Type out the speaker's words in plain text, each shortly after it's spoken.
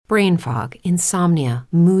brain fog, insomnia,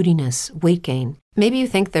 moodiness, weight gain. Maybe you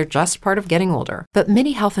think they're just part of getting older, but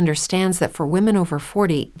MIDI Health understands that for women over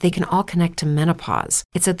 40, they can all connect to menopause.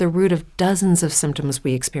 It's at the root of dozens of symptoms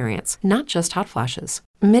we experience, not just hot flashes.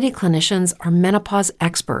 MIDI clinicians are menopause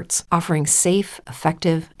experts, offering safe,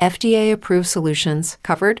 effective, FDA-approved solutions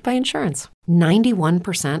covered by insurance.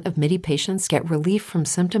 91% of MIDI patients get relief from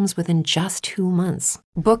symptoms within just 2 months.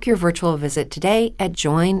 Book your virtual visit today at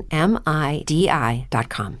joinmidi.com.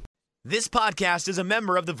 This podcast is a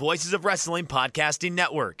member of the Voices of Wrestling Podcasting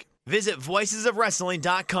Network. Visit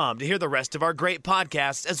voicesofwrestling.com to hear the rest of our great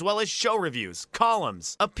podcasts, as well as show reviews,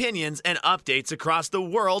 columns, opinions, and updates across the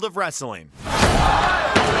world of wrestling.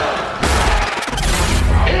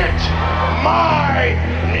 It's my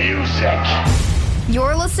music.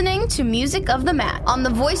 You're listening to Music of the Mat on the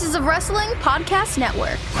Voices of Wrestling Podcast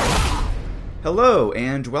Network. Hello,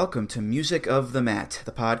 and welcome to Music of the Mat,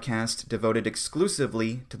 the podcast devoted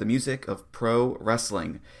exclusively to the music of pro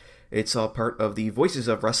wrestling. It's all part of the Voices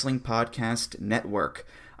of Wrestling Podcast Network.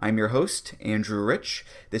 I'm your host, Andrew Rich.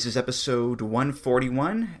 This is episode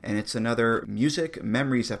 141, and it's another Music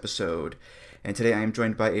Memories episode. And today I am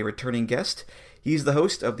joined by a returning guest. He's the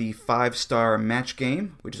host of the 5-Star Match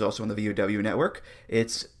Game, which is also on the VOW network.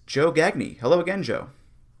 It's Joe Gagne. Hello again, Joe.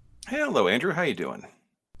 Hello, Andrew. How you doing?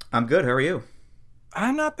 I'm good. How are you?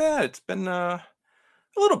 I'm not bad. It's been a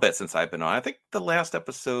little bit since I've been on. I think the last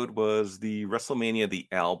episode was the WrestleMania the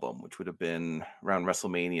album, which would have been around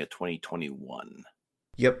WrestleMania 2021.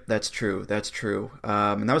 Yep, that's true. That's true.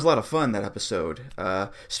 And that was a lot of fun, that episode.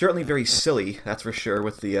 Certainly very silly, that's for sure,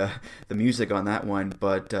 with the music on that one,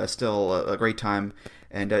 but still a great time.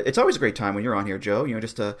 And it's always a great time when you're on here, Joe. You know,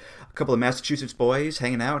 just a couple of Massachusetts boys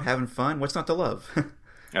hanging out, having fun. What's not to love?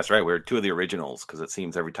 That's right. We're two of the originals, because it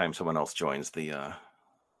seems every time someone else joins the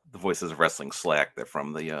Voices of Wrestling Slack, they're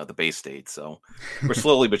from the Bay State. So we're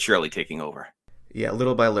slowly but surely taking over. Yeah,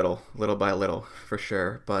 little by little, for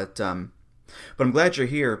sure. But I'm glad you're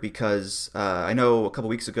here because I know a couple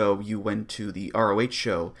weeks ago you went to the ROH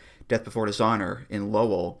show, Death Before Dishonor, in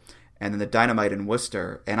Lowell, and then the Dynamite in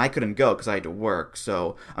Worcester, and I couldn't go because I had to work.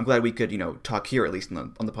 So I'm glad we could, talk here at least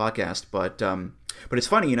on the podcast. But it's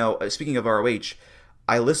funny, speaking of ROH,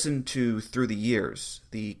 I listened to Through the Years,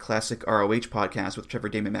 the classic ROH podcast with Trevor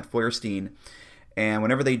Damon and Matt Feuerstein, and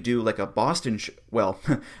whenever they do like a Boston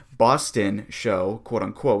show, quote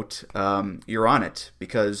unquote, you're on it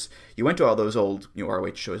because you went to all those old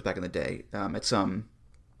ROH shows back in the day at some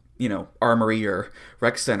Armory or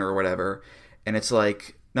Rec Center or whatever, and it's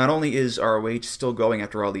like not only is ROH still going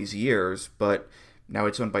after all these years, but now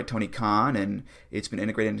it's owned by Tony Khan and it's been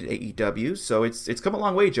integrated into AEW, so it's come a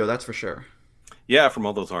long way, Joe. That's for sure. Yeah, from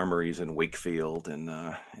all those armories in Wakefield and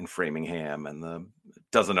in Framingham and the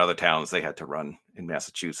dozen other towns they had to run in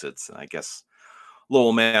Massachusetts. And I guess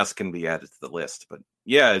Lowell, Mass can be added to the list. But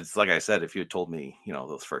yeah, it's like I said, if you had told me,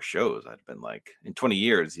 those first shows, I'd been like, in 20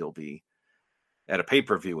 years, you'll be at a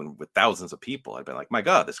pay-per-view and with thousands of people. I'd been like, my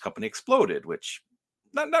God, this company exploded, which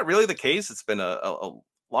not really the case. It's been a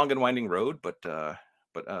long and winding road, but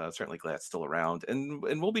certainly glad it's still around. And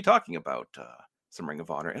we'll be talking about some Ring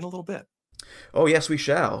of Honor in a little bit. Oh, yes, we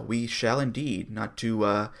shall. We shall indeed. Not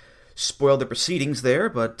to spoil the proceedings there,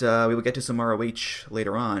 but we will get to some ROH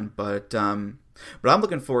later on. But I'm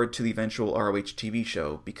looking forward to the eventual ROH TV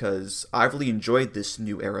show because I've really enjoyed this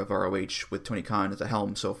new era of ROH with Tony Khan at the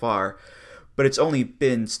helm so far. But it's only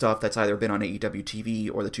been stuff that's either been on AEW TV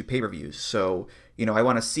or the two pay-per-views. So, I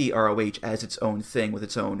want to see ROH as its own thing with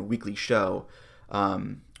its own weekly show,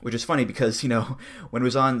 which is funny because, when it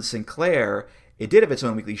was on Sinclair, it did have its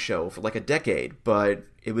own weekly show for like a decade, but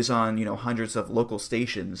it was on, hundreds of local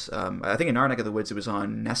stations. I think in our neck of the woods, it was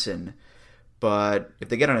on Nesson. But if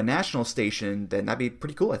they get on a national station, then that'd be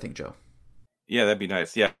pretty cool, I think, Joe. Yeah, that'd be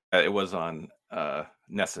nice. Yeah, it was on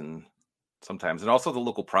Nesson sometimes. And also the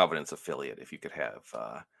local Providence affiliate, if you could have.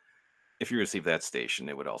 If you receive that station,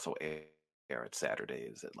 it would also air at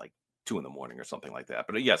Saturdays at like 2 a.m. or something like that.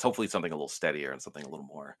 But yes, hopefully something a little steadier and something a little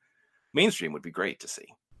more mainstream would be great to see.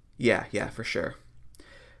 Yeah, for sure.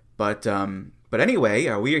 But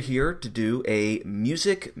anyway, we are here to do a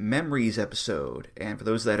Music Memories episode. And for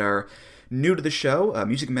those that are new to the show,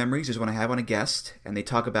 Music Memories is when I have on a guest, and they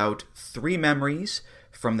talk about 3 memories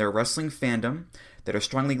from their wrestling fandom that are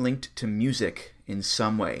strongly linked to music in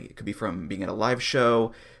some way. It could be from being at a live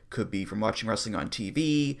show, could be from watching wrestling on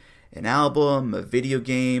TV, an album, a video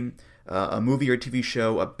game, a movie or TV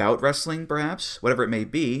show about wrestling, perhaps, whatever it may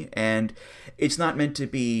be. And it's not meant to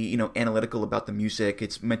be, analytical about the music.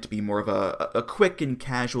 It's meant to be more of a quick and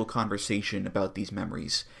casual conversation about these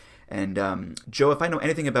memories. And Joe, if I know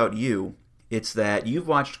anything about you, it's that you've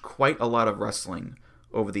watched quite a lot of wrestling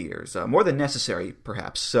over the years, more than necessary,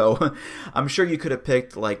 perhaps. So I'm sure you could have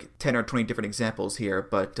picked like 10 or 20 different examples here,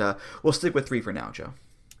 but we'll stick with 3 for now, Joe.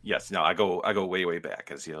 Yes, no, I go way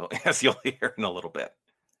back, as you'll hear in a little bit.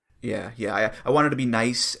 Yeah. I wanted to be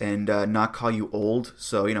nice and not call you old,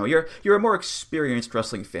 so you're a more experienced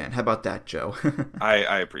wrestling fan. How about that, Joe?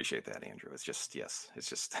 I appreciate that, Andrew. It's just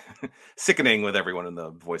sickening with everyone in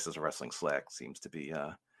the Voices of Wrestling Slack seems to be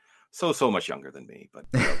so much younger than me. But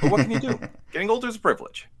what can you do? Getting older is a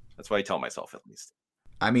privilege. That's what I tell myself, at least.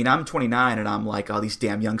 I mean, I'm 29 and I'm like, all these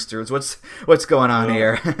damn youngsters. What's going on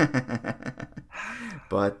here?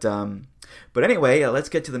 But anyway, let's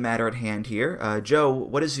get to the matter at hand here. Joe,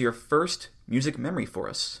 what is your first music memory for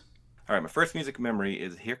us? All right, my first music memory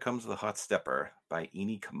is "Here Comes the Hot Stepper" by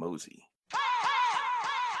Eni Kamoze.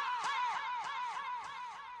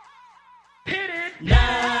 Hit it!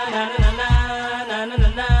 Na na na na na na na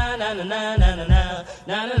na na na na na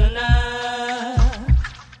na na na.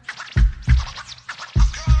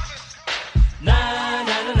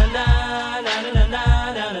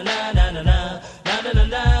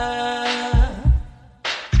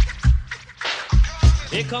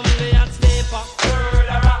 Here come the hot stepper.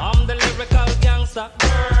 I'm the lyrical gangster.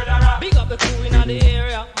 Big up the crew in the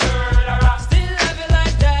area. Still have it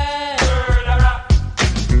like that.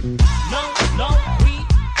 No, we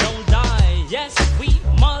don't die. Yes, we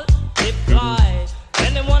multiply.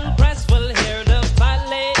 Anyone press will hear the fat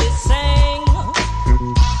lady sing.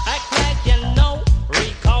 Act like you know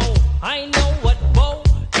Rico. I know what Bo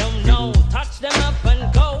don't know. Touch them up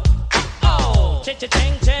and go. Oh,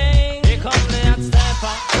 cha-cha-ching-ching. Here come the hot stepper.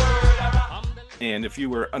 And if you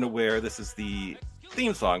were unaware, this is the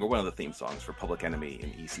theme song, or one of the theme songs for Public Enemy in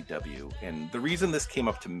ECW. And the reason this came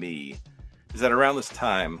up to me is that around this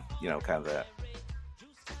time, kind of that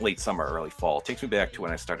late summer, early fall, it takes me back to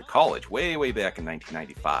when I started college, way back in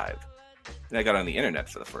 1995. And I got on the internet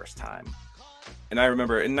for the first time. And I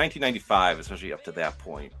remember in 1995, especially up to that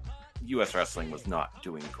point, U.S. wrestling was not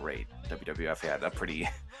doing great. WWF had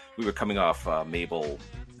we were coming off Mabel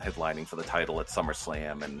headlining for the title at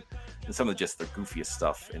SummerSlam, and some of just the goofiest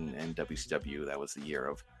stuff in WCW. That was the year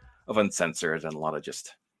of Uncensored and a lot of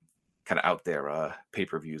just kind of out there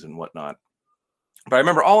pay-per-views and whatnot. But I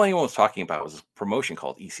remember all anyone was talking about was a promotion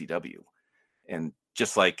called ECW. And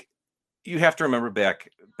just like, you have to remember back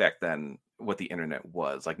then what the internet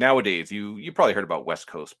was. Like nowadays, you probably heard about West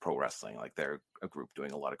Coast Pro Wrestling. Like they're a group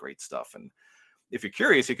doing a lot of great stuff. And if you're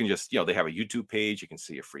curious, you can just, they have a YouTube page. You can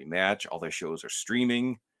see a free match. All their shows are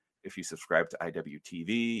streaming. If you subscribe to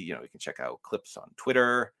IWTV, you can check out clips on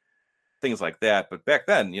Twitter, things like that. But back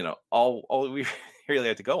then, all we really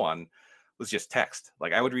had to go on was just text.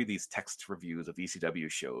 Like I would read these text reviews of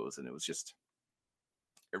ECW shows, and it was just,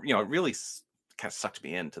 it really kind of sucked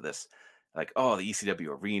me into this, like, oh, the ECW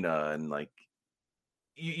arena, and like,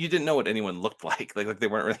 you didn't know what anyone looked like. Like they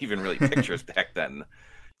weren't even really pictures back then.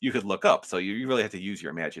 You could look up, so you really had to use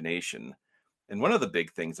your imagination. And one of the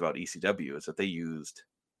big things about ECW is that they used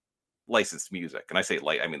licensed music, and I say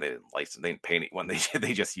they didn't license, they didn't pay anyone.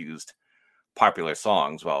 They just used popular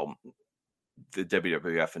songs. Well, the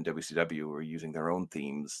WWF and WCW were using their own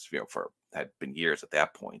themes, had been years at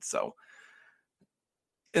that point. So,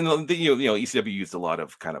 and ECW used a lot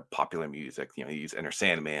of kind of popular music. They used Enter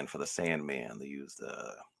Sandman for the Sandman. They used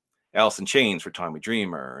Alice in Chains for Tommy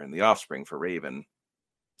Dreamer, and The Offspring for Raven,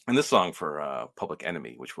 and this song for Public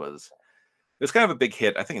Enemy, which was. It was kind of a big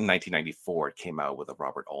hit. I think in 1994, it came out with a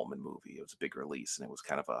Robert Altman movie. It was a big release, and it was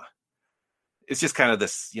kind of it's just kind of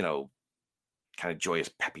this, kind of joyous,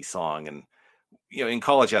 peppy song. And, in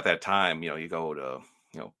college at that time, you go to,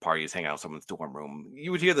 parties, hang out in someone's dorm room.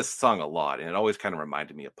 You would hear this song a lot, and it always kind of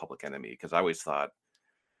reminded me of Public Enemy, because I always thought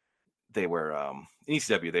they were, in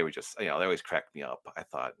ECW, they were just, they always cracked me up. I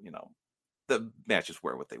thought, the matches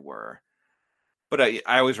were what they were. But I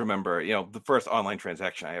always remember, the first online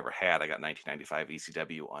transaction I ever had, I got 1995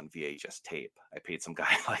 ECW on VHS tape. I paid some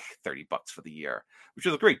guy like $30 for the year, which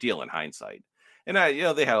was a great deal in hindsight. And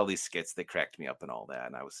they had all these skits, they cracked me up and all that.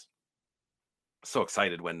 And I was so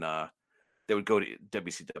excited when they would go to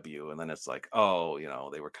WCW, and then it's like, oh,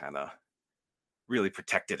 they were kind of really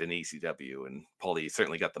protected in ECW, and Paulie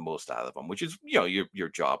certainly got the most out of them, which is, your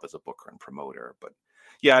job as a booker and promoter. But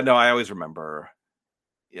yeah, no, I always remember.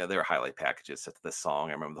 Yeah, there were highlight packages set to this song.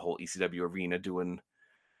 I remember the whole ECW arena doing,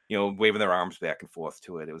 waving their arms back and forth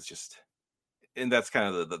to it. It was just, and that's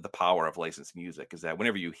kind of the power of licensed music, is that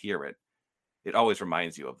whenever you hear it, it always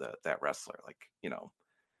reminds you of that wrestler. Like,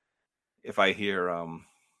 if I hear, I don't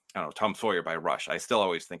know, Tom Sawyer by Rush, I still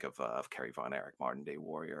always think of Kerry Von Erich, Modern Day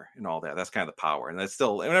Warrior, and all that. That's kind of the power. And that's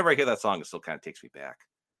still, whenever I hear that song, it still kind of takes me back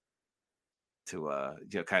to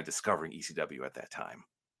kind of discovering ECW at that time.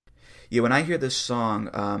 Yeah, when I hear this song,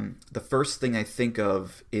 the first thing I think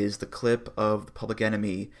of is the clip of the Public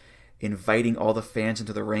Enemy inviting all the fans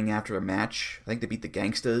into the ring after a match. I think they beat the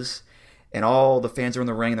Gangstas, and all the fans are in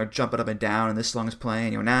the ring and they're jumping up and down, and this song is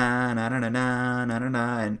playing, na na na na na na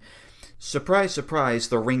na, and surprise, surprise,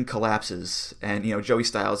 the ring collapses, and Joey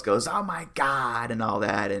Styles goes, "Oh my God," and all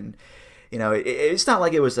that, and it's not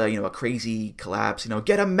like it was a crazy collapse.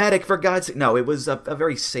 Get a medic for God's sake. No, it was a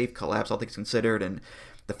very safe collapse, all things considered, and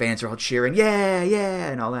the fans are all cheering, yeah, yeah,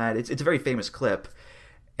 and all that. It's a very famous clip,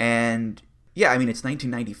 and yeah, I mean, it's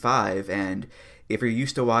 1995, and if you're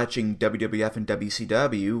used to watching WWF and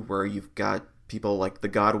WCW, where you've got people like the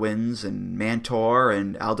Godwins and Mantor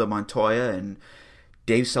and Aldo Montoya and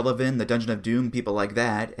Dave Sullivan, the Dungeon of Doom, people like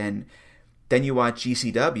that, and then you watch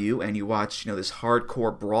ECW and you watch this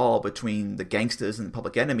hardcore brawl between the Gangstas and the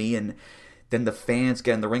Public Enemy, and then the fans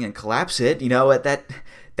get in the ring and collapse it.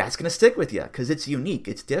 That's going to stick with you because it's unique,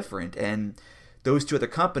 it's different, and those two other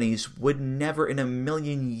companies would never in a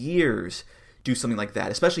million years do something like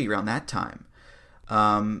that, especially around that time.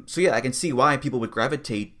 So yeah, I can see why people would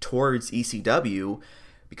gravitate towards ECW,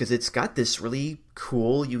 because it's got this really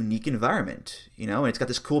cool, unique environment, and it's got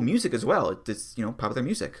this cool music as well. It's popular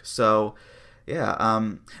music. So yeah,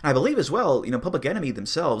 I believe as well, Public Enemy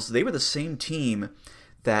themselves, they were the same team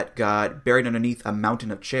that got buried underneath a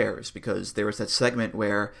mountain of chairs, because there was that segment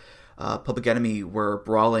where Public Enemy were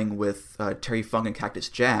brawling with Terry Funk and Cactus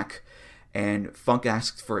Jack, and Funk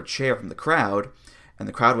asked for a chair from the crowd, and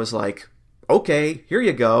the crowd was like, okay, here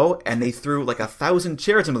you go, and they threw like 1,000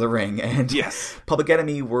 chairs into the ring, and yes, Public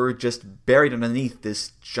Enemy were just buried underneath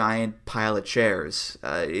this giant pile of chairs.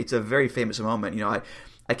 It's a very famous moment.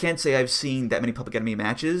 I can't say I've seen that many Public Enemy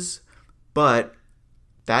matches, but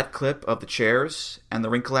that clip of the chairs and the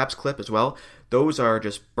ring collapse clip as well, those are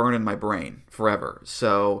just burned in my brain forever.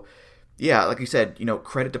 So yeah, like you said,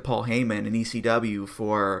 credit to Paul Heyman and ECW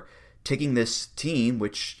for taking this team,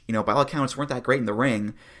 which, by all accounts weren't that great in the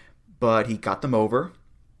ring, but he got them over,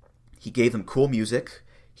 he gave them cool music,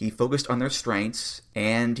 he focused on their strengths,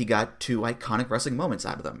 and he got 2 iconic wrestling moments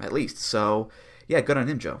out of them, at least. So, yeah, good on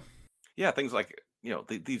him, Joe. Yeah, things like,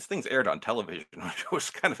 these things aired on television, which was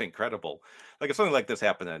kind of incredible. Like, if something like this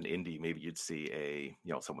happened on indie, maybe you'd see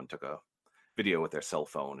someone took a video with their cell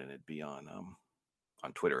phone and it'd be on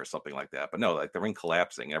Twitter or something like that. But no, like the ring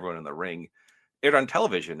collapsing, everyone in the ring, aired on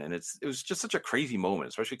television, and it was just such a crazy moment,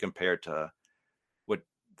 especially compared to what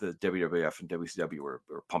the WWF and WCW were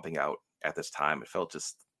pumping out at this time. It felt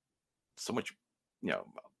just so much,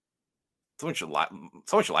 so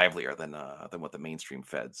much livelier than what the mainstream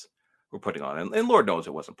feds were putting on. And Lord knows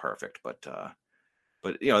it wasn't perfect, but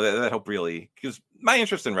that helped really, because my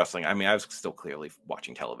interest in wrestling, I mean, I was still clearly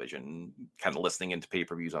watching television, kind of listening into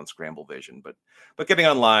pay-per-views on Scramble Vision, but getting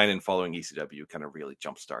online and following ECW kind of really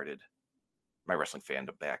jump-started my wrestling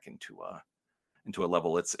fandom back into a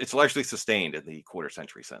level it's largely sustained in the quarter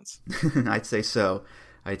century since. I'd say so.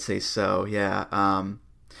 Yeah.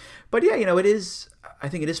 But yeah, I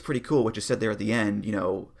think it is pretty cool what you said there at the end.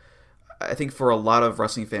 I think for a lot of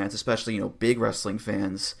wrestling fans, especially, big wrestling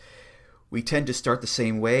fans, we tend to start the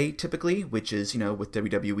same way typically, which is, with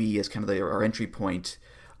WWE as kind of our entry point,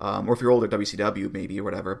 or if you're older, WCW maybe or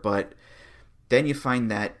whatever. But then you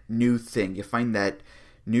find that new thing, you find that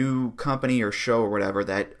new company or show or whatever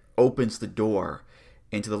that opens the door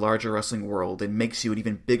into the larger wrestling world and makes you an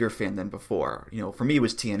even bigger fan than before. For me, it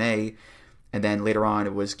was TNA, and then later on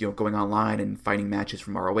it was going online and finding matches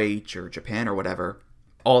from ROH or Japan or whatever.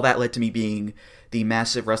 All that led to me being the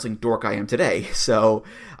massive wrestling dork I am today. So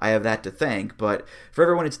I have that to thank. But for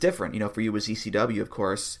everyone, it's different. For you, it was ECW, of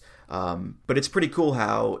course. But it's pretty cool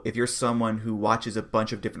how if you're someone who watches a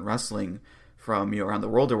bunch of different wrestling from around the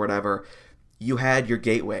world or whatever, you had your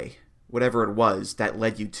gateway, whatever it was, that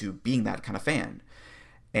led you to being that kind of fan.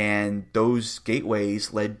 And those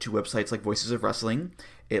gateways led to websites like Voices of Wrestling.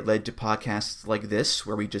 It led to podcasts like this,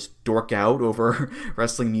 where we just dork out over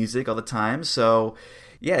wrestling music all the time. So,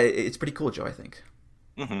 yeah, it's pretty cool, Joe, I think.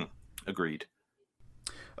 Mm-hmm. Agreed.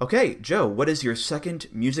 Okay, Joe, what is your second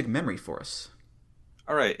music memory for us?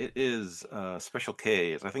 All right, it is Special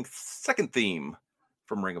K's, I think, second theme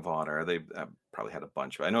from Ring of Honor. They probably had a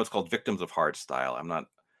bunch. I know it's called Victims of Hardstyle. I'm not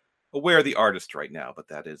aware of the artist right now, but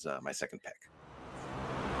that is my second pick.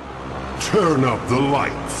 Turn up the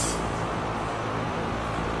lights.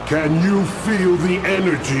 Can you feel the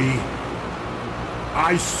energy?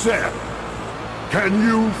 I said, can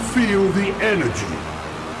you feel the energy?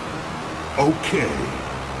 Okay.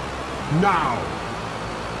 Now,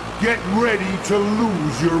 get ready to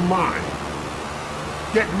lose your mind.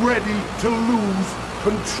 Get ready to lose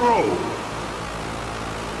control.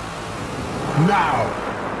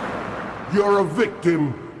 Now, you're a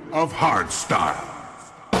victim of hardstyle.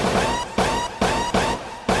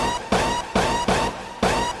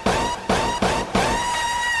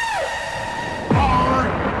 Are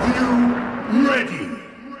you ready?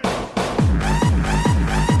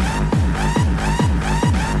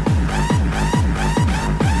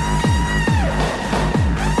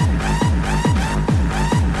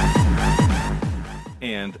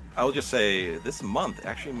 And I'll just say this month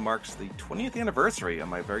actually marks the 20th anniversary of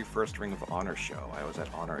my very first Ring of Honor show. I was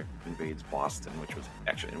at Honor Invades Boston, which was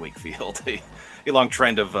actually in Wakefield. A long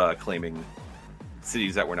trend of claiming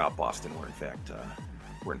cities that were not Boston were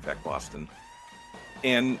in fact Boston.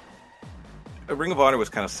 And Ring of Honor was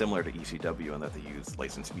kind of similar to ECW in that they used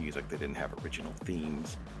licensed music. They didn't have original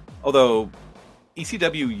themes. Although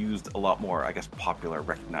ECW used a lot more, I guess, popular,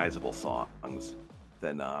 recognizable songs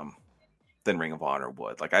than Ring of Honor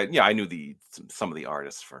would. Like I knew some of the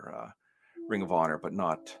artists for Ring of Honor, but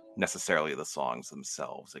not necessarily the songs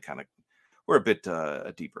themselves. They kind of were a bit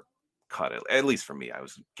a deeper cut, at least for me. I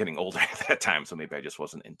was getting older at that time, so maybe I just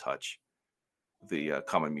wasn't in touch with the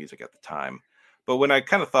common music at the time. But when I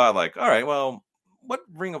kind of thought, like, all right, well, what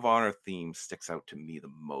Ring of Honor theme sticks out to me the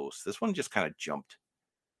most? This one just kind of jumped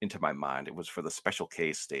into my mind. It was for the Special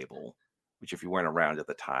K stable, which, if you weren't around at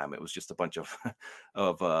the time, it was just a bunch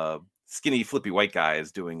of skinny, flippy white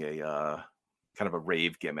guys doing a kind of a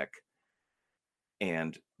rave gimmick.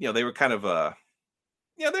 And they were kind of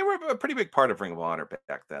they were a pretty big part of Ring of Honor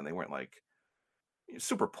back then. They weren't like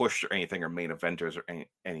super pushed or anything, or main eventers or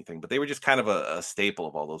anything, but they were just kind of a staple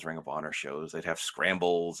of all those Ring of Honor shows. They'd have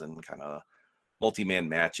scrambles and kind of multi-man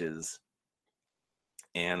matches.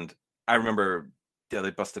 And I remember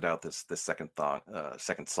they busted out this second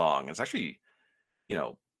song. It's actually,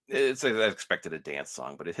 it's I expected a dance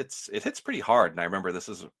song, but it hits pretty hard. And I remember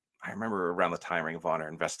around the time Ring of Honor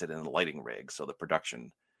invested in the lighting rig, so the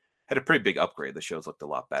production had a pretty big upgrade. The shows looked a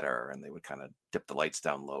lot better, and they would kind of dip the lights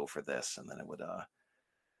down low for this, and then it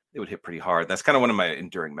would hit pretty hard. That's kind of one of my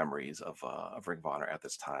enduring memories of Ring of Honor at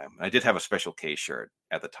this time. I did have a Special K shirt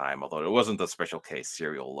at the time, although it wasn't the Special K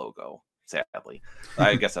cereal logo. Sadly,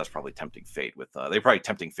 I guess that's probably tempting fate. They're probably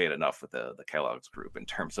tempting fate enough with the Kellogg's group in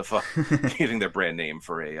terms of using their brand name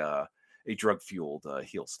for a drug fueled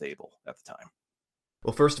heel stable at the time.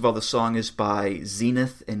 Well, first of all, the song is by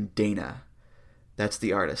Zenith and Dana. That's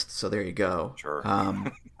the artist. So there you go. Sure.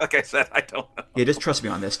 Like I said, I don't know. Yeah, just trust me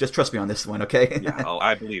on this. Just trust me on this one, okay? Yeah,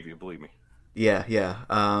 I believe you. Believe me. Yeah.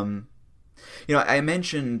 I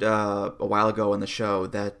mentioned a while ago on the show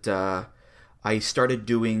that I started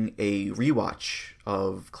doing a rewatch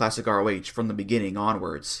of classic ROH from the beginning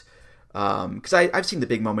onwards. Because I've seen the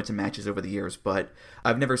big moments and matches over the years, but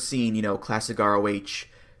I've never seen, classic ROH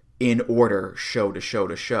in order, show to show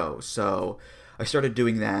to show. So I started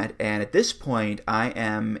doing that, and at this point, I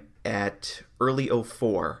am at early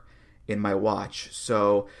 04 in my watch.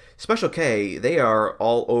 So Special K, they are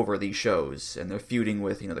all over these shows, and they're feuding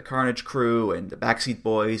with, the Carnage Crew and the Backseat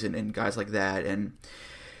Boys and guys like that. And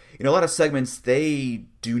a lot of segments, they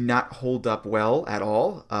do not hold up well at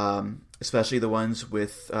all, especially the ones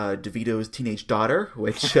with DeVito's teenage daughter,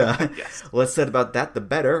 which yes. Less said about that, the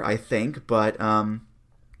better, I think. But,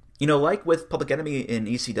 like with Public Enemy in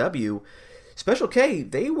ECW, Special K,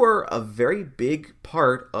 they were a very big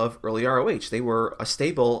part of early ROH. They were a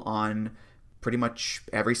staple on pretty much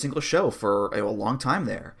every single show for a long time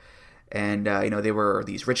there. And, they were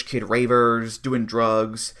these rich kid ravers, doing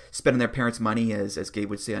drugs, spending their parents' money, as Gabe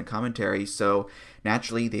would say on commentary. So,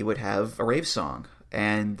 naturally, they would have a rave song.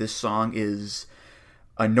 And this song is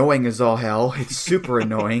annoying as all hell. It's super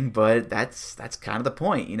annoying, but that's kind of the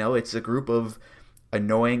point. It's a group of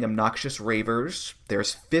annoying, obnoxious ravers.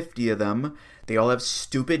 There's 50 of them. They all have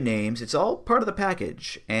stupid names. It's all part of the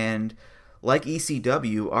package. And like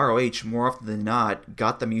ECW, ROH, more often than not,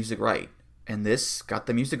 got the music right. And this got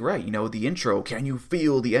the music right. The intro, can you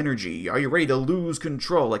feel the energy? Are you ready to lose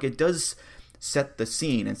control? Like, it does set the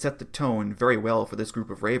scene and set the tone very well for this group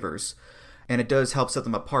of ravers. And it does help set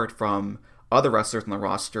them apart from other wrestlers on the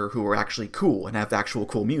roster who are actually cool and have actual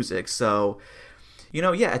cool music. So,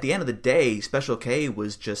 at the end of the day, Special K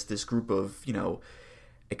was just this group of,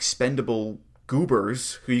 expendable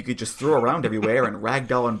goobers who you could just throw around everywhere and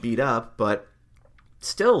ragdoll and beat up. But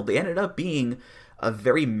still, they ended up being a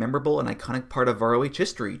very memorable and iconic part of ROH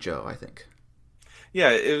history, Joe, I think.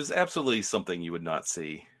 Yeah, it was absolutely something you would not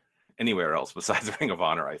see anywhere else besides Ring of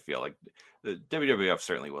Honor, I feel like. The WWF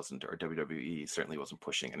certainly wasn't, or WWE certainly wasn't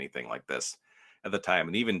pushing anything like this at the time.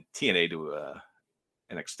 And even TNA to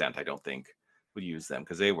an extent, I don't think, would use them,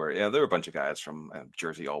 because they were a bunch of guys from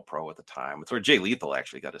Jersey All Pro at the time. It's where Jay Lethal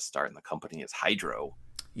actually got his start in the company as Hydro.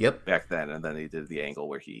 Yep. back then, and then he did the angle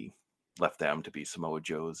where he left them to be Samoa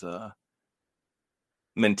Joe's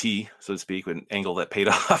mentee, so to speak, an angle that paid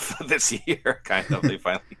off this year. Kind of,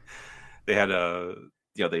 they had a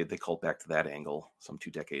they called back to that angle some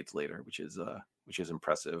 2 decades later, which is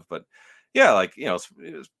impressive. But yeah, like it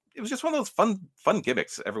was just one of those fun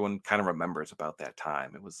gimmicks everyone kind of remembers about that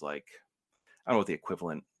time. It was like, I don't know what the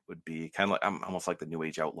equivalent would be, kind of like almost like the New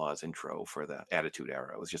Age Outlaws intro for the Attitude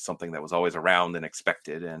Era. It was just something that was always around and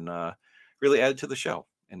expected, and really added to the show.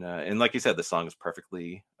 And like you said, the song is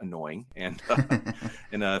perfectly annoying and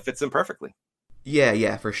fits in perfectly.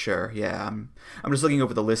 Yeah, for sure. Yeah, I'm just looking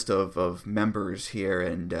over the list of members here,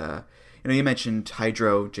 and you mentioned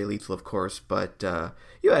Hydro, Jay Lethal, of course, but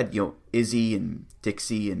you had Izzy and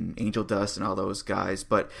Dixie and Angel Dust and all those guys,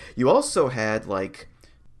 but you also had like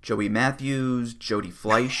Joey Matthews, Jody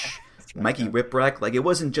Fleisch, Mikey Whipwreck. Like, it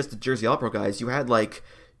wasn't just the Jersey All Pro guys. You had like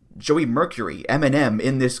Joey Mercury, Eminem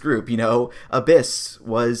in this group. Abyss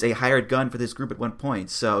was a hired gun for this group at one point.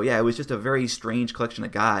 So yeah, it was just a very strange collection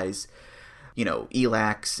of guys.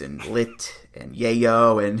 Elax and Lit and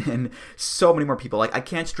Yayo and so many more people. Like, I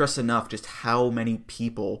can't stress enough just how many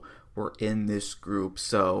people were in this group.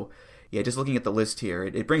 So yeah, just looking at the list here,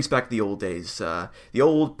 it brings back the old days, the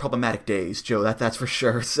old problematic days, Joe. That's for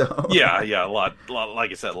sure. So yeah, a lot.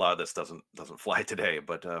 Like I said, a lot of this doesn't fly today,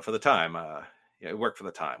 but for the time, it worked for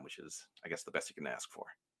the time, which is, I guess, the best you can ask for.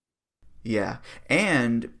 Yeah,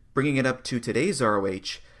 and bringing it up to today's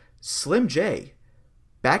ROH, Slim J,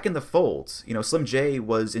 back in the fold. Slim J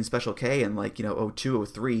was in Special K in 02,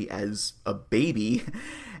 03 as a baby.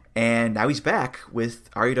 And now he's back with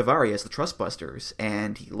Arya Daivari as the Trustbusters,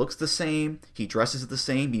 and he looks the same, he dresses the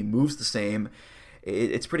same, he moves the same.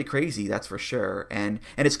 It's pretty crazy, that's for sure. And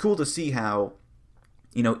it's cool to see how,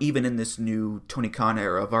 even in this new Tony Khan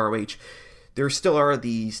era of ROH, there still are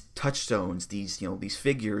these touchstones, these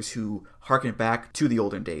figures who harken back to the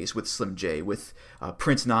olden days with Slim J, with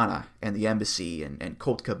Prince Nana and the Embassy, and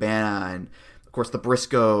Colt Cabana, and of course, the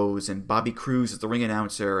Briscoes and Bobby Cruz as the ring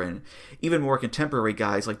announcer, and even more contemporary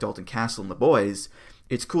guys like Dalton Castle and the Boys.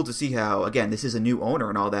 It's cool to see how, again, this is a new owner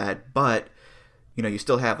and all that, but, you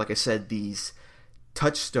still have, like I said, these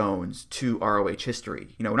touchstones to ROH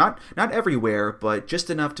history. Not everywhere, but just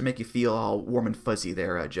enough to make you feel all warm and fuzzy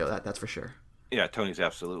there, Joe. That's for sure. Yeah, Tony's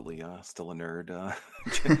absolutely still a nerd,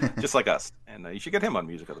 just like us. And you should get him on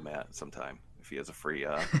Music of the Mat sometime if he has a free...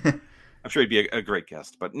 I'm sure he'd be a great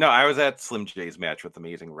guest. But no, I was at Slim J's match with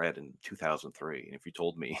Amazing Red in 2003. And if you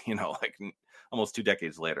told me, like almost 2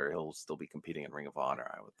 decades later, he'll still be competing in Ring of Honor,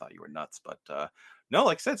 I would have thought you were nuts. But no,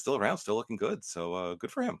 like I said, still around, still looking good. So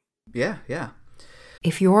good for him. Yeah.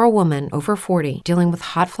 If you're a woman over 40 dealing with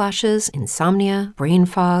hot flashes, insomnia, brain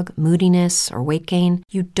fog, moodiness, or weight gain,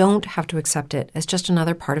 you don't have to accept it as just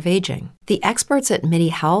another part of aging. The experts at MIDI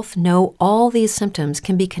Health know all these symptoms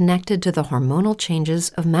can be connected to the hormonal changes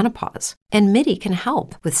of menopause. And MIDI can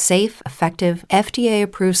help with safe, effective,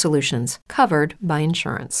 FDA-approved solutions covered by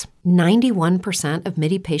insurance. 91% of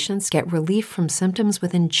MIDI patients get relief from symptoms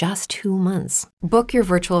within just 2 months. Book your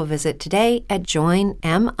virtual visit today at joinmidi.com.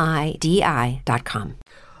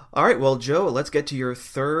 All right, well, Joe, let's get to your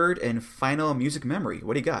third and final music memory.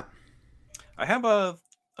 What do you got? I have a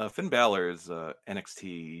Finn Balor's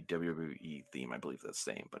NXT WWE theme. I believe that's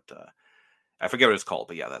the same, but I forget what it's called.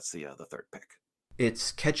 But yeah, that's the third pick.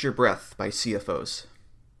 It's Catch Your Breath by CFOs.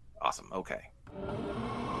 Awesome. Okay.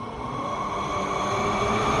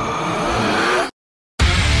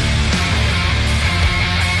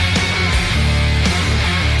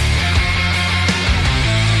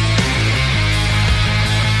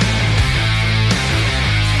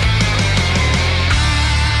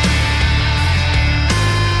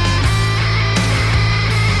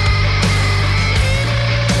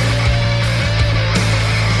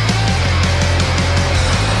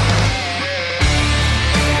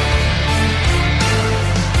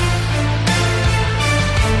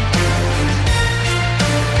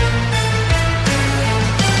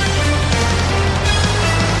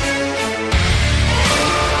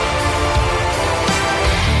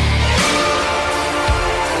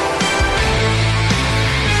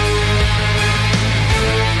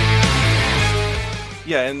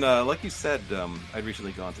 Yeah, and like you said, I'd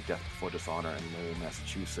recently gone to Death Before Dishonor in Lowell,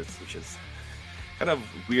 Massachusetts, which is kind of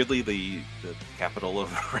weirdly the capital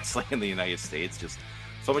of wrestling in the United States. Just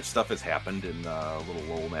so much stuff has happened in little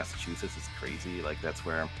Lowell, Massachusetts. It's crazy. Like, that's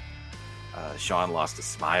where Shawn lost a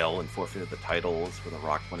smile and forfeited the titles, where The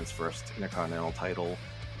Rock won his first Intercontinental title.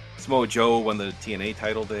 Samoa Joe won the TNA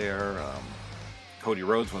title there. Cody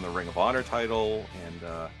Rhodes won the Ring of Honor title,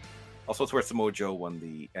 and also it's where Samoa Joe won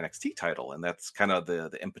the NXT title, and that's kind of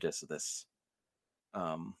the impetus of this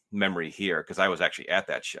memory here, because I was actually at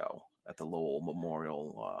that show at the Lowell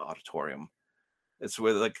Memorial Auditorium. It's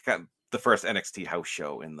where like kind of the first NXT house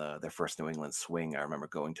show in their first New England swing. I remember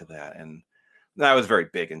going to that, and I was very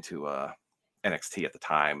big into NXT at the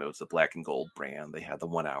time. It was the Black and Gold brand. They had the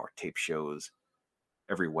 1 hour tape shows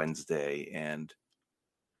every Wednesday, and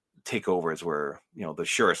takeovers were, the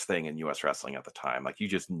surest thing in US wrestling at the time. Like, you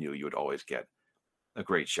just knew you would always get a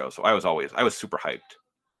great show. So I was super hyped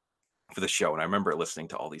for the show. And I remember listening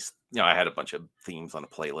to all these, I had a bunch of themes on a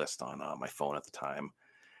playlist on my phone at the time,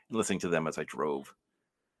 and listening to them as I drove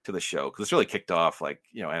to the show. Cause it's really kicked off, like,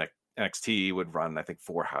 NXT would run, I think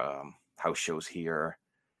 4 house shows here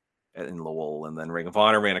in Lowell, and then Ring of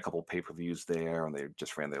Honor ran a couple pay-per-views there, and they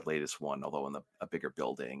just ran their latest one, although in a bigger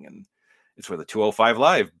building. And it's where the 205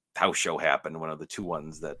 Live house show happened, one of the 2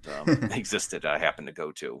 ones that existed. I happened to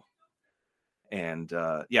go to, and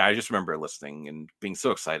I just remember listening and being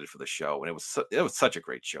so excited for the show. And it was such a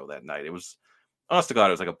great show that night. It was, honest to God,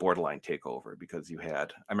 it was like a borderline takeover, because I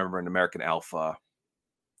remember an American Alpha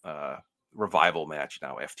revival match,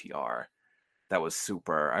 now FTR, that was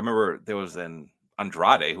super. I remember there was an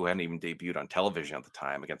Andrade, who hadn't even debuted on television at the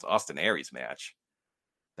time, against Austin Aries match.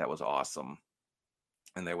 That was awesome.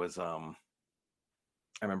 And there was I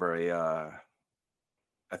remember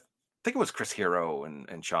I think it was Chris Hero and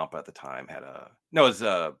Ciampa at the time it was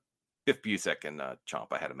Biff Busick and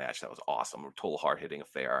Ciampa had a match that was awesome, a total hard-hitting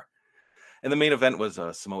affair. And the main event was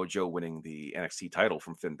Samoa Joe winning the NXT title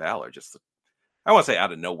from Finn Balor, I want to say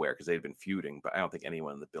out of nowhere, because they'd been feuding, but I don't think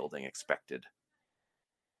anyone in the building expected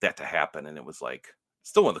that to happen. And it was like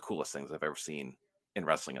still one of the coolest things I've ever seen in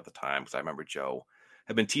wrestling at the time, because I remember Joe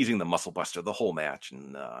had been teasing the Muscle Buster the whole match,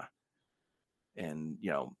 and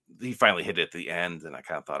he finally hit it at the end, and I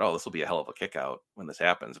kind of thought, oh, this will be a hell of a kick out when this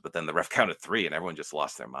happens. But then the ref counted 3, and everyone just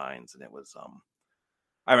lost their minds. And it was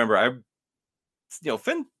I remember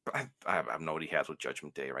Finn, I don't know what he has with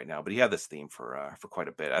Judgment Day right now, but he had this theme for quite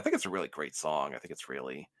a bit. I think it's a really great song. I think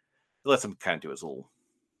it lets him kind of do his little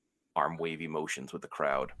arm wavy motions with the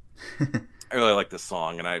crowd. I really like this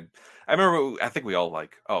song. And I remember, I think we all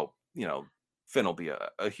Finn will be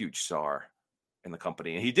a huge star in the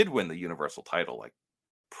company. And he did win the Universal title, like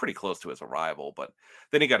pretty close to his arrival, but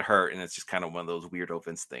then he got hurt, and it's just kind of one of those weirdo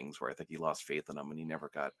Vince things where I think he lost faith in him, and he never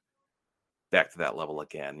got back to that level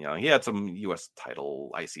again. He had some US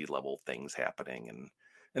title, IC level things happening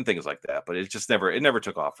and things like that, but it never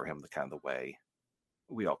took off for him the kind of the way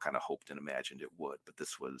we all kind of hoped and imagined it would. But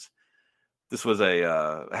this was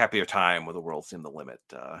a happier time where the world seemed the limit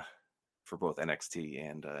for both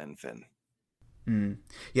NXT and Finn.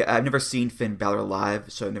 Yeah, I've never seen Finn Balor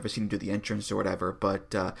live, so I've never seen him do the entrance or whatever,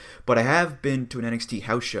 but I have been to an NXT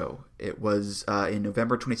house show. It was in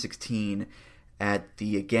November 2016 at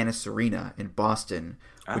the Agganis Arena in Boston,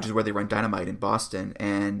 which is where they run Dynamite in Boston.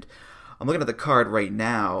 And I'm looking at the card right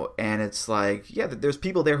now, and it's like, yeah, there's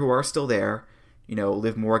people there who are still there.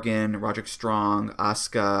 Liv Morgan, Roderick Strong,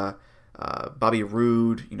 Asuka, Bobby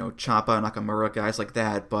Roode, Ciampa, Nakamura, guys like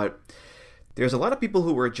that. But there's a lot of people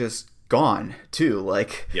who were just gone too.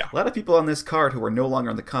 Like, a lot of people on this card who are no longer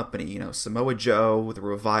in the company. Samoa Joe, The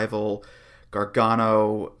Revival,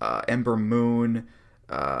 Gargano, Ember Moon,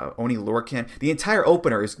 Oni Lorcan. The entire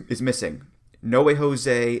opener is missing. No Way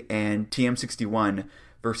Jose and TM61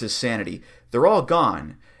 versus Sanity. They're all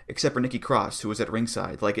gone except for Nikki Cross, who was at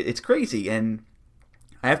ringside. Like, it's crazy. And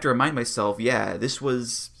I have to remind myself, this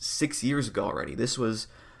was 6 years ago already. This was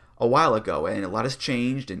a while ago, and a lot has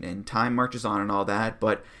changed, and time marches on and all that.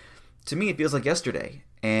 But to me, it feels like yesterday.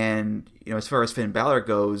 And, as far as Finn Balor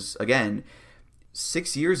goes, again,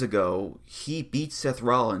 6 years ago, he beat Seth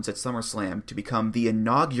Rollins at SummerSlam to become the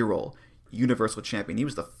inaugural Universal Champion. He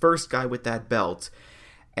was the first guy with that belt,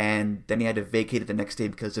 and then he had to vacate it the next day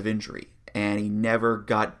because of injury. And he never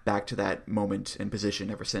got back to that moment and position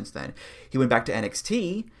ever since then. He went back to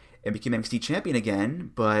NXT and became NXT Champion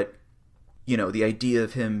again, but, the idea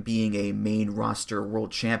of him being a main roster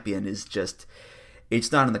world champion is just,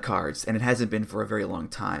 it's not in the cards, and it hasn't been for a very long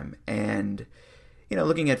time. And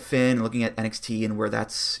looking at Finn, looking at NXT and where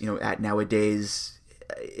that's, at nowadays,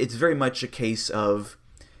 it's very much a case of,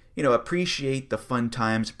 appreciate the fun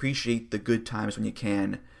times, appreciate the good times when you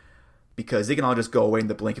can, because they can all just go away in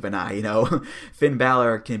the blink of an eye, Finn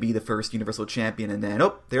Balor can be the first Universal Champion, and then,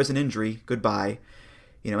 there's an injury, goodbye.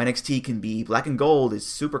 NXT can be black and gold, is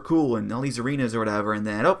super cool, and all these arenas or whatever, and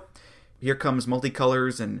then, here comes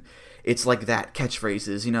multicolors, and it's like that,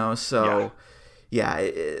 catchphrases, so...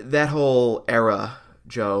 Yeah, that whole era,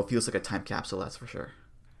 Joe, feels like a time capsule, that's for sure.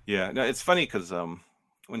 Yeah, no, it's funny because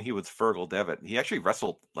when he was Fergal Devitt, he actually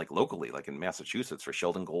wrestled like locally, like in Massachusetts for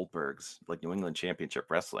Sheldon Goldberg's like New England Championship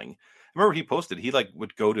Wrestling. I remember he posted he like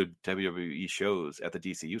would go to WWE shows at the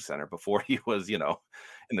DCU Center before he was, in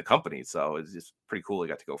the company. So it's just pretty cool. He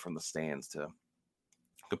got to go from the stands to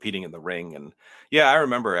competing in the ring. And yeah, I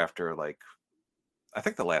remember after like, I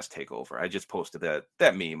think the last takeover, I just posted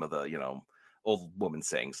that meme of the, old woman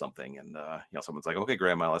saying something, and someone's like, "Okay,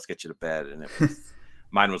 Grandma, let's get you to bed." And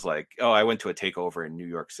mine was like, "Oh, I went to a takeover in New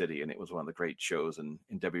York City, and it was one of the great shows in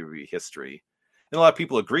WWE history." And a lot of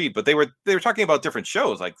people agreed, but they were talking about different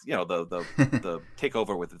shows, like the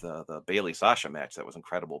takeover with the Bayley Sasha match that was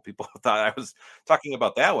incredible. People thought I was talking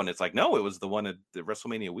about that one. It's like, no, it was the one at the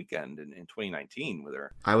WrestleMania weekend in 2019 with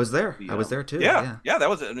her. I was there. I was there too. Yeah, that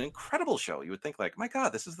was an incredible show. You would think like, my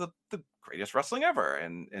God, this is the greatest wrestling ever,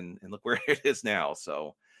 and look where it is now.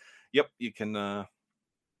 So, yep, you can. I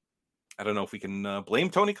don't know if we can blame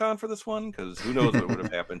Tony Khan for this one, because who knows what would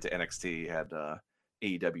have happened to NXT had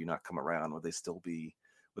AEW not come around. Would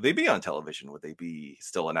they be on television? Would they be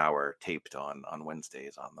still an hour taped on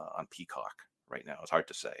Wednesdays on Peacock right now? It's hard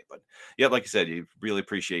to say, but yeah, like you said, you really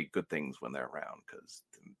appreciate good things when they're around, because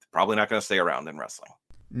they're probably not going to stay around in wrestling.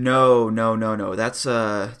 No. That's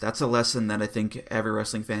a lesson that I think every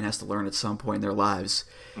wrestling fan has to learn at some point in their lives.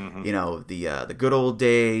 Mm-hmm. The good old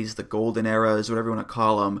days, the golden eras, whatever you want to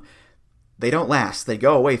call them, they don't last. They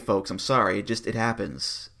go away, folks. I'm sorry. It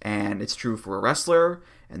happens. And it's true for a wrestler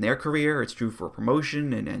and their career. It's true for a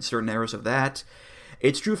promotion and certain eras of that.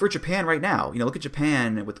 It's true for Japan right now. Look at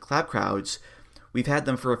Japan with clap crowds. We've had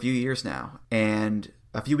them for a few years now. And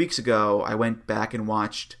a few weeks ago, I went back and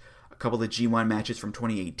watched a couple of the G1 matches from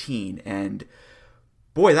 2018. And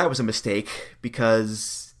boy, that was a mistake,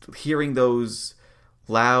 because hearing those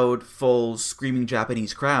loud, full, screaming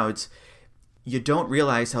Japanese crowds, you don't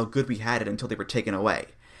realize how good we had it until they were taken away.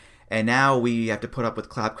 And now we have to put up with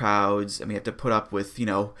clap crowds, and we have to put up with,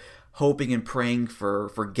 hoping and praying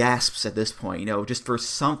for gasps at this point, just for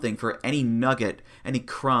something, for any nugget, any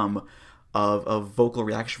crumb of vocal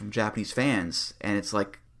reaction from Japanese fans. And it's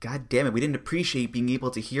like, God damn it, we didn't appreciate being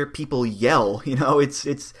able to hear people yell.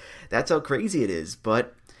 It's that's how crazy it is.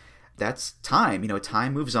 But that's time.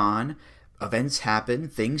 Time moves on, events happen,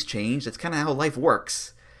 things change. That's kind of how life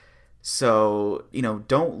works. So,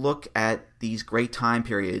 don't look at these great time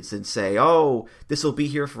periods and say, oh, this will be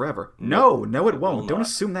here forever. No, it won't. Don't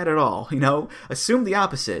assume that at all. Assume the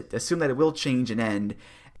opposite. Assume that it will change and end,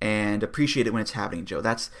 and appreciate it when it's happening, Joe.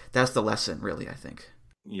 That's the lesson, really, I think.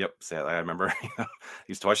 Yep, sadly, I remember I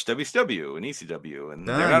used to watch WCW and ECW, and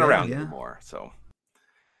they're not around anymore. So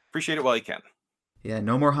appreciate it while you can. Yeah,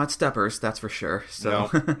 no more hot steppers, that's for sure. So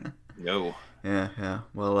No. Yeah.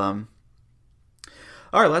 Well,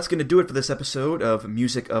 all right, well, that's going to do it for this episode of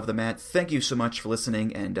Music of the Mat. Thank you so much for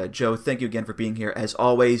listening, and Joe, thank you again for being here. As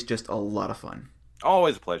always, just a lot of fun.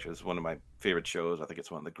 Always a pleasure. It's one of my favorite shows. I think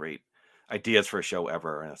it's one of the great ideas for a show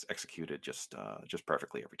ever, and it's executed just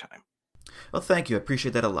perfectly every time. Well, thank you. I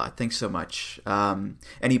appreciate that a lot. Thanks so much.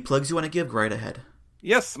 Any plugs you want to give? Go right ahead.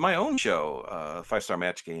 Yes, my own show, 5-Star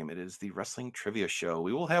Match Game. It is the Wrestling Trivia Show.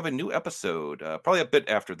 We will have a new episode, probably a bit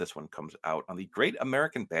after this one comes out, on the Great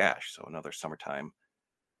American Bash, so another summertime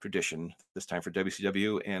tradition, this time for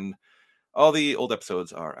WCW, and all the old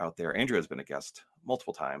episodes are out there. Andrew has been a guest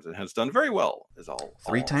multiple times and has done very well. Is all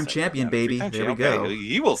three-time champion, baby. There we go.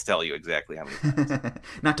 He will tell you exactly how many times.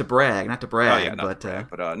 Not to brag, not to brag, but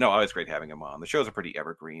no, always great having him on. The shows are pretty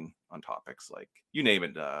evergreen on topics, like you name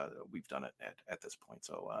it. We've done it at this point,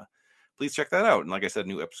 so please check that out. And like I said,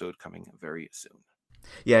 new episode coming very soon.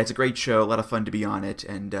 Yeah, it's a great show. A lot of fun to be on it,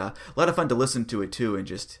 and a lot of fun to listen to it too, and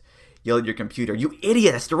just yell at your computer, "You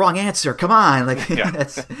idiot! That's the wrong answer! Come on!"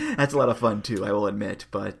 That's a lot of fun too, I will admit.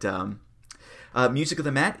 But Music of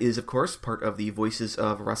the Mat is, of course, part of the Voices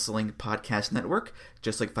of Wrestling podcast network,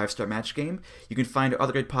 just like 5-Star Match Game. You can find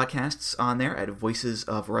other great podcasts on there at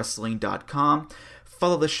voicesofwrestling.com.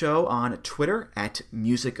 Follow the show on Twitter at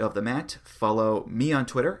Music of the Mat. Follow me on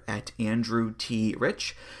Twitter at Andrew T.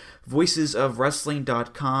 Rich.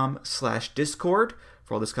 voicesofwrestling.com/Discord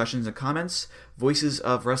for all discussions and comments.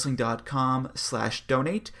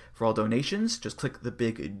 voicesofwrestling.com/donate for all donations. Just click the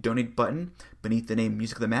big donate button beneath the name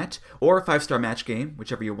Music of the Mat, or 5-Star Match Game,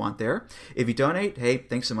 whichever you want there. If you donate, hey,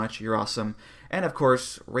 thanks so much. You're awesome. And of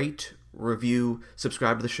course, rate, review,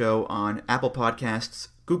 subscribe to the show on Apple Podcasts,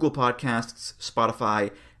 Google Podcasts,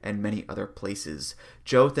 Spotify, and many other places.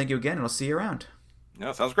 Joe, thank you again, and I'll see you around.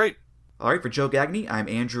 Yeah, sounds great. All right, for Joe Gagney, I'm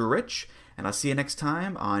Andrew Rich, and I'll see you next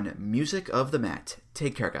time on Music of the Mat.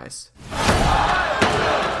 Take care, guys.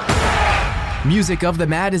 Music of the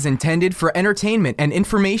Mat is intended for entertainment and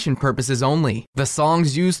information purposes only. The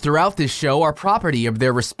songs used throughout this show are property of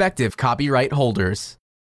their respective copyright holders.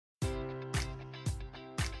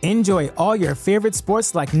 Enjoy all your favorite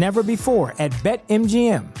sports like never before at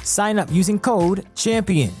BetMGM. Sign up using code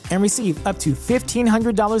CHAMPION and receive up to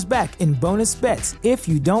 $1,500 back in bonus bets if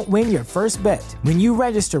you don't win your first bet. When you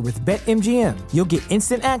register with BetMGM, you'll get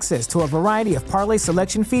instant access to a variety of parlay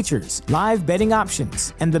selection features, live betting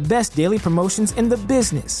options, and the best daily promotions in the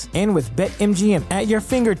business. And with BetMGM at your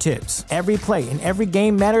fingertips, every play and every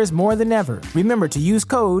game matters more than ever. Remember to use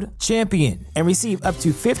code CHAMPION and receive up to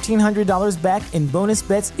 $1,500 back in bonus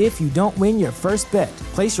bets if you don't win your first bet.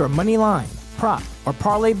 Place your money line, prop, or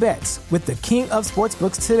parlay bets with the king of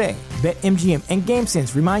sportsbooks today. BetMGM and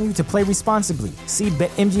GameSense remind you to play responsibly. See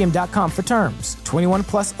BetMGM.com for terms. 21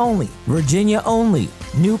 plus only. Virginia only.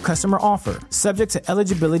 New customer offer. Subject to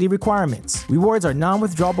eligibility requirements. Rewards are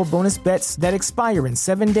non-withdrawable bonus bets that expire in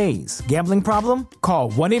 7 days. Gambling problem? Call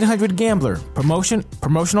 1-800-GAMBLER.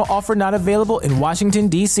 Promotional offer not available in Washington,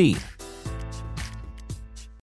 D.C.